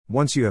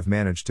Once you have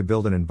managed to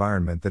build an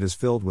environment that is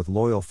filled with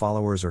loyal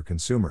followers or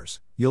consumers,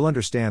 you'll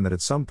understand that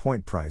at some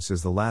point price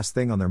is the last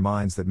thing on their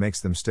minds that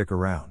makes them stick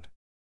around.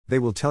 They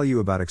will tell you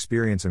about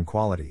experience and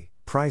quality,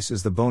 price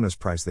is the bonus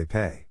price they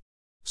pay.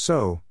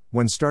 So,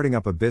 when starting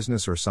up a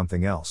business or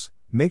something else,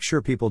 make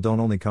sure people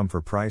don't only come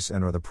for price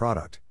and or the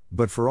product,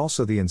 but for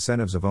also the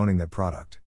incentives of owning that product.